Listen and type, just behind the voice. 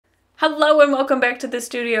Hello and welcome back to the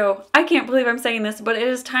studio. I can't believe I'm saying this, but it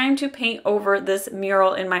is time to paint over this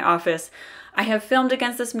mural in my office. I have filmed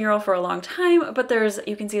against this mural for a long time, but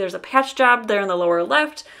you can see there's a patch job there in the lower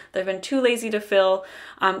left that I've been too lazy to fill.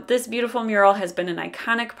 This beautiful mural has been an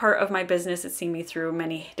iconic part of my business. It's seen me through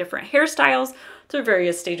many different hairstyles, through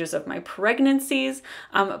various stages of my pregnancies,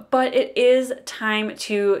 but it is time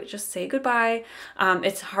to just say goodbye.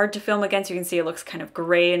 It's hard to film against. You can see it looks kind of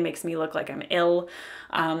gray and makes me look like I'm ill.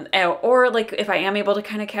 Or like if I am able to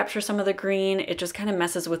kind of capture some of the green, it just kind of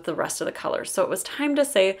messes with the rest of the colors. So it was time to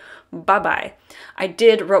say bye-bye. I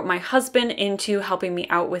did rope my husband into helping me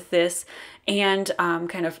out with this and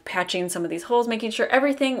kind of patching some of these holes, making sure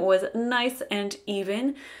everything was nice and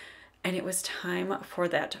even. And it was time for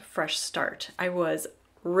that fresh start. I was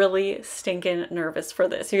really stinking nervous for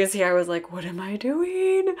this. You can see I was like, what am I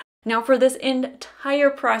doing? Now for this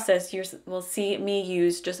entire process, you will see me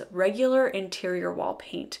use just regular interior wall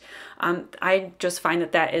paint. I just find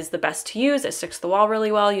that that is the best to use. It sticks to the wall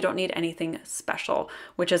really well. You don't need anything special,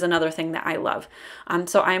 which is another thing that I love.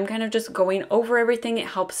 So I'm kind of just going over everything. It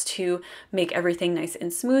helps to make everything nice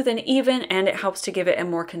and smooth and even, and it helps to give it a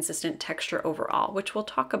more consistent texture overall, which we'll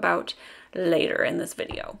talk about later in this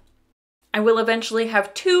video. I will eventually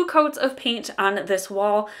have 2 coats of paint on this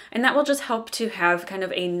wall, and that will just help to have kind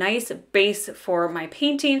of a nice base for my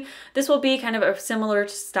painting. This will be kind of a similar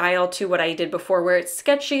style to what I did before, where it's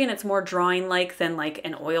sketchy and it's more drawing-like than like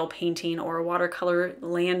an oil painting or a watercolor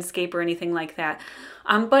landscape or anything like that.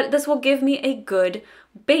 But this will give me a good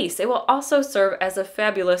base. It will also serve as a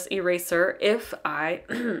fabulous eraser if I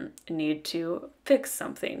need to fix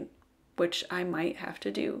something, which I might have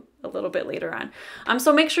to do a little bit later on.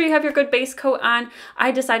 So make sure you have your good base coat on.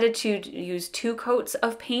 I decided to use 2 coats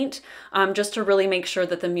of paint just to really make sure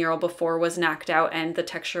that the mural before was knocked out and the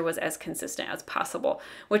texture was as consistent as possible,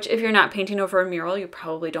 which if you're not painting over a mural, you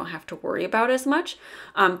probably don't have to worry about as much,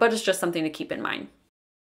 but it's just something to keep in mind.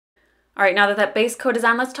 All right, now that that base coat is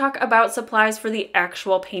on, let's talk about supplies for the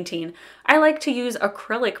actual painting. I like to use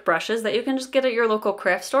acrylic brushes that you can just get at your local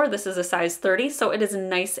craft store. This is a size 30, so it is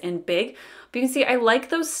nice and big. But you can see I like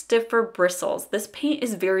those stiffer bristles. This paint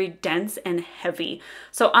is very dense and heavy.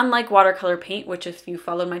 So unlike watercolor paint, which if you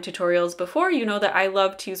followed my tutorials before, you know that I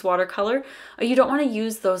love to use watercolor, you don't want to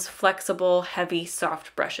use those flexible, heavy,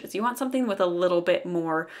 soft brushes. You want something with a little bit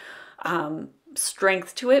more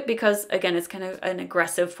strength to it because again it's kind of an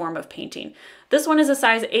aggressive form of painting. This one is a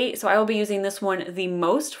size 8, so I will be using this one the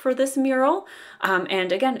most for this mural,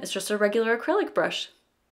 and again it's just a regular acrylic brush.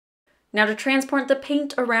 Now to transport the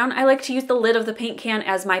paint around, I like to use the lid of the paint can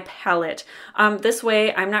as my palette. This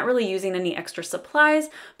way I'm not really using any extra supplies,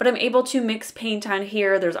 but I'm able to mix paint on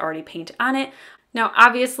here. There's already paint on it. Now,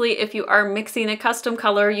 obviously, if you are mixing a custom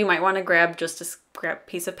color, you might want to grab just a scrap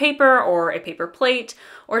piece of paper or a paper plate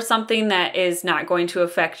or something that is not going to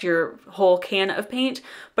affect your whole can of paint.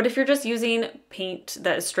 But if you're just using paint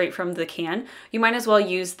that is straight from the can, you might as well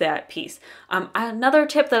use that piece. Another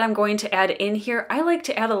tip that I'm going to add in here, I like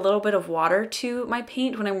to add a little bit of water to my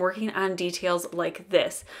paint when I'm working on details like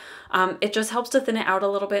this. It just helps to thin it out a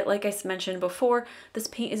little bit. Like I mentioned before, this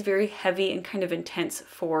paint is very heavy and kind of intense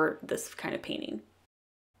for this kind of painting.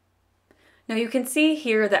 Now you can see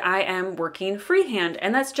here that I am working freehand,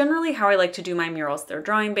 and that's generally how I like to do my murals. They're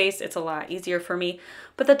drawing based, it's a lot easier for me,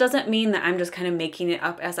 but that doesn't mean that I'm just kind of making it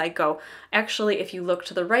up as I go. Actually, if you look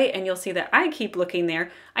to the right and you'll see that I keep looking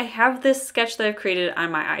there, I have this sketch that I've created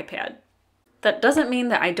on my iPad. That doesn't mean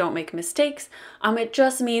that I don't make mistakes. It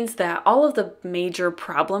just means that all of the major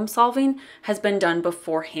problem solving has been done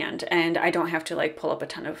beforehand and I don't have to like pull up a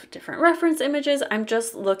ton of different reference images. I'm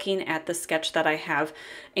just looking at the sketch that I have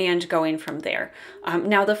and going from there.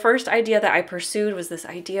 Now the first idea that I pursued was this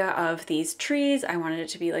idea of these trees. I wanted it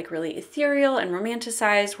to be like really ethereal and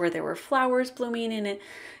romanticized where there were flowers blooming in it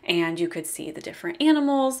and you could see the different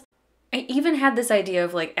animals. I even had this idea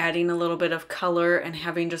of like adding a little bit of color and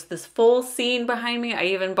having just this full scene behind me. I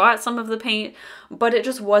even bought some of the paint, but it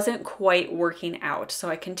just wasn't quite working out. So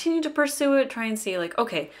I continued to pursue it, try and see like,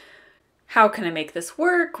 okay, how can I make this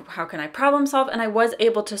work? How can I problem solve? And I was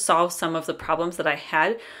able to solve some of the problems that I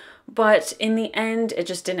had, but in the end, it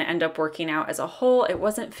just didn't end up working out as a whole. It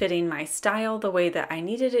wasn't fitting my style the way that I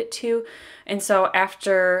needed it to. And so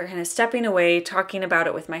after kind of stepping away, talking about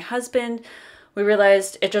it with my husband, we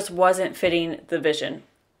realized it just wasn't fitting the vision.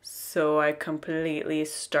 So I completely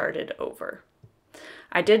started over.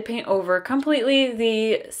 I did paint over completely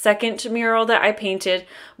the second mural that I painted,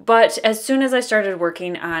 but as soon as I started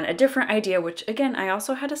working on a different idea, which again, I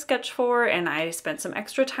also had a sketch for and I spent some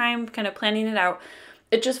extra time kind of planning it out,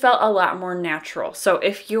 it just felt a lot more natural. So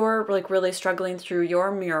if you're like really struggling through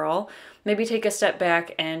your mural, maybe take a step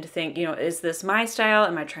back and think, you know, is this my style?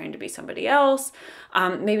 Am I trying to be somebody else?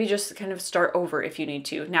 Maybe just kind of start over if you need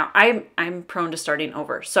to. Now, I'm prone to starting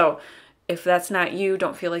over. So if that's not you,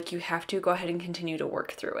 don't feel like you have to. Go ahead and continue to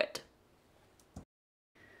work through it.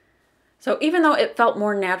 So even though it felt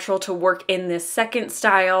more natural to work in this second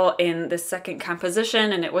style, in this second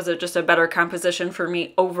composition, and it was just a better composition for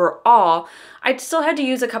me overall, I still had to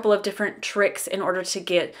use a couple of different tricks in order to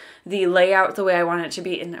get the layout the way I want it to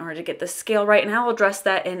be, in order to get the scale right, and I'll address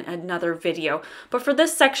that in another video. But for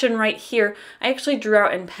this section right here, I actually drew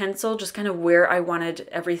out in pencil just kind of where I wanted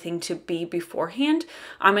everything to be beforehand,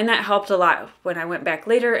 and that helped a lot when I went back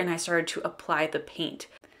later and I started to apply the paint.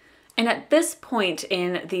 And at this point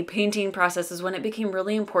in the painting process is when it became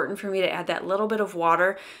really important for me to add that little bit of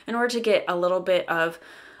water in order to get a little bit of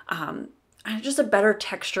just a better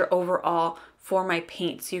texture overall for my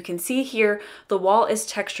paint. So you can see here the wall is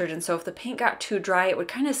textured, and so if the paint got too dry, it would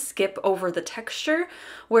kind of skip over the texture,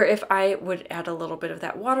 where if I would add a little bit of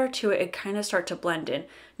that water to it, it'd kind of start to blend in.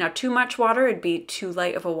 Now, too much water, it'd be too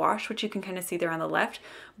light of a wash, which you can kind of see there on the left,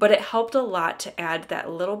 but it helped a lot to add that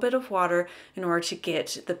little bit of water in order to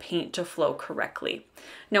get the paint to flow correctly.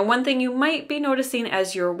 Now, one thing you might be noticing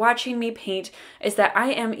as you're watching me paint is that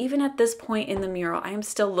I am, even at this point in the mural, I am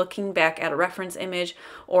still looking back at a reference image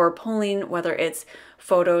or pulling, whether it's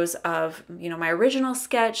photos of, you know, my original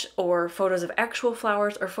sketch or photos of actual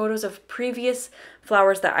flowers or photos of previous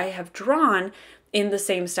flowers that I have drawn in the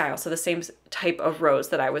same style, so the same type of rose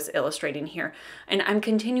that I was illustrating here. And I'm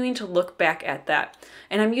continuing to look back at that.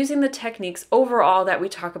 And I'm using the techniques overall that we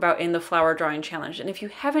talk about in the Flower Drawing Challenge. And if you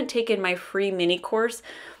haven't taken my free mini course,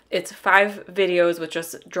 it's 5 videos with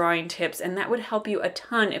just drawing tips, and that would help you a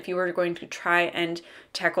ton if you were going to try and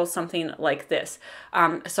tackle something like this.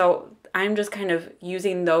 So I'm just kind of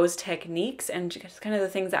using those techniques and just kind of the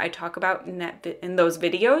things that I talk about in those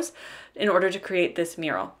videos in order to create this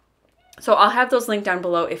mural. So I'll have those linked down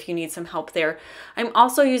below if you need some help there. I'm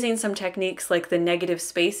also using some techniques like the negative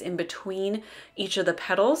space in between each of the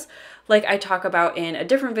petals, like I talk about in a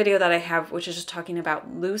different video that I have, which is just talking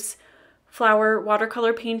about loose flower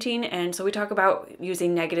watercolor painting. And so we talk about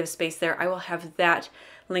using negative space there. I will have that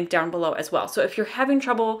linked down below as well. So if you're having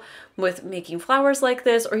trouble with making flowers like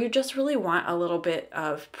this, or you just really want a little bit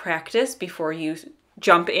of practice before you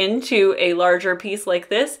jump into a larger piece like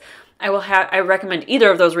this, I recommend either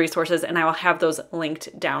of those resources, and I will have those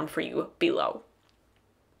linked down for you below.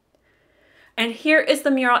 And here is the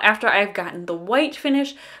mural after I've gotten the white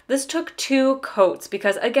finish. This took 2 coats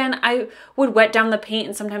because, again, I would wet down the paint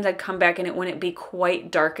and sometimes I'd come back and it wouldn't be quite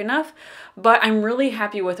dark enough. But I'm really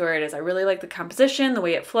happy with where it is. I really like the composition, the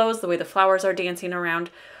way it flows, the way the flowers are dancing around.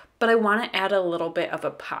 But I want to add a little bit of a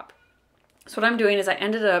pop. So what I'm doing is I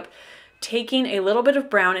ended up taking a little bit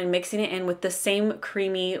of brown and mixing it in with the same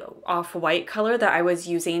creamy off-white color that I was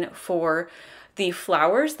using for the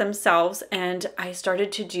flowers themselves, and I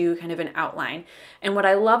started to do kind of an outline. And what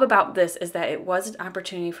I love about this is that it was an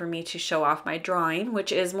opportunity for me to show off my drawing,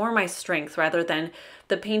 which is more my strength rather than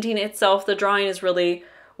the painting itself. The drawing is really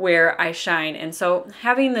where I shine. And so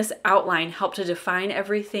having this outline helped to define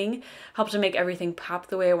everything, helped to make everything pop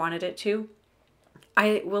the way I wanted it to.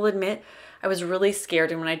 I will admit, I was really scared,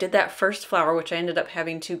 and when I did that first flower, which I ended up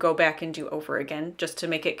having to go back and do over again just to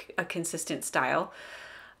make it a consistent style,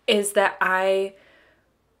 is that I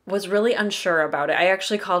was really unsure about it. I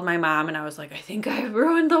actually called my mom and I was like, I think I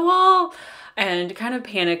ruined the wall, and kind of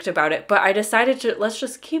panicked about it. But I decided to, let's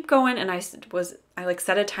just keep going, and I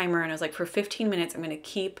set a timer and I was like, for 15 minutes, I'm going to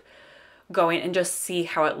keep going and just see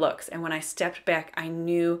how it looks. And when I stepped back, I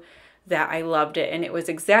knew that I loved it, and it was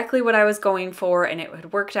exactly what I was going for, and it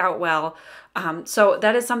had worked out well. So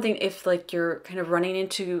that is something, if like you're kind of running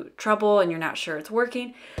into trouble and you're not sure it's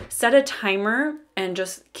working, set a timer and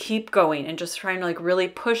just keep going and just trying to like really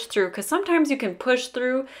push through, because sometimes you can push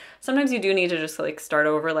through, sometimes you do need to just like start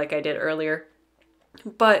over like I did earlier,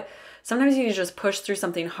 but sometimes you need to just push through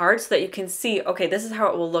something hard so that you can see, okay, this is how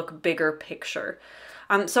it will look bigger picture.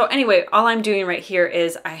 So anyway, all I'm doing right here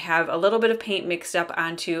is I have a little bit of paint mixed up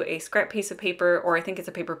onto a scrap piece of paper, or I think it's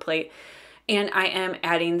a paper plate, and I am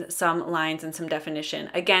adding some lines and some definition.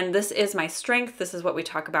 Again, this is my strength. This is what we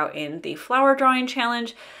talk about in the Flower Drawing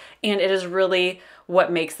Challenge, and it is really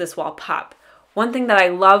what makes this wall pop. One thing that I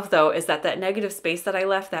love though is that negative space that I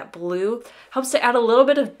left, that blue, helps to add a little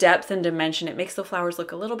bit of depth and dimension. It makes the flowers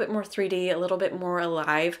look a little bit more 3D, a little bit more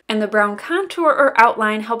alive. And the brown contour or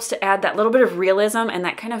outline helps to add that little bit of realism and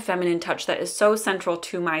that kind of feminine touch that is so central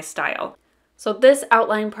to my style. So this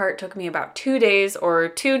outline part took me about 2 days or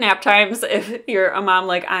 2 nap times if you're a mom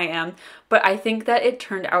like I am, but I think that it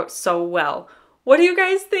turned out so well. What do you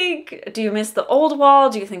guys think? Do you miss the old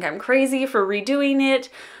wall? Do you think I'm crazy for redoing it?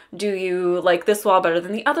 Do you like this wall better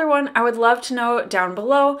than the other one? I would love to know down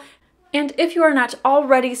below. And if you are not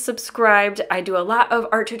already subscribed, I do a lot of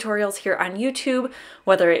art tutorials here on YouTube,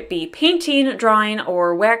 whether it be painting, drawing,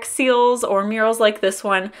 or wax seals, or murals like this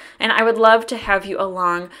one. And I would love to have you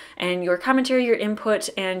along and your commentary, your input,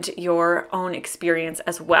 and your own experience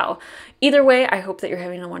as well. Either way, I hope that you're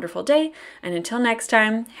having a wonderful day. And until next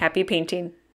time, happy painting.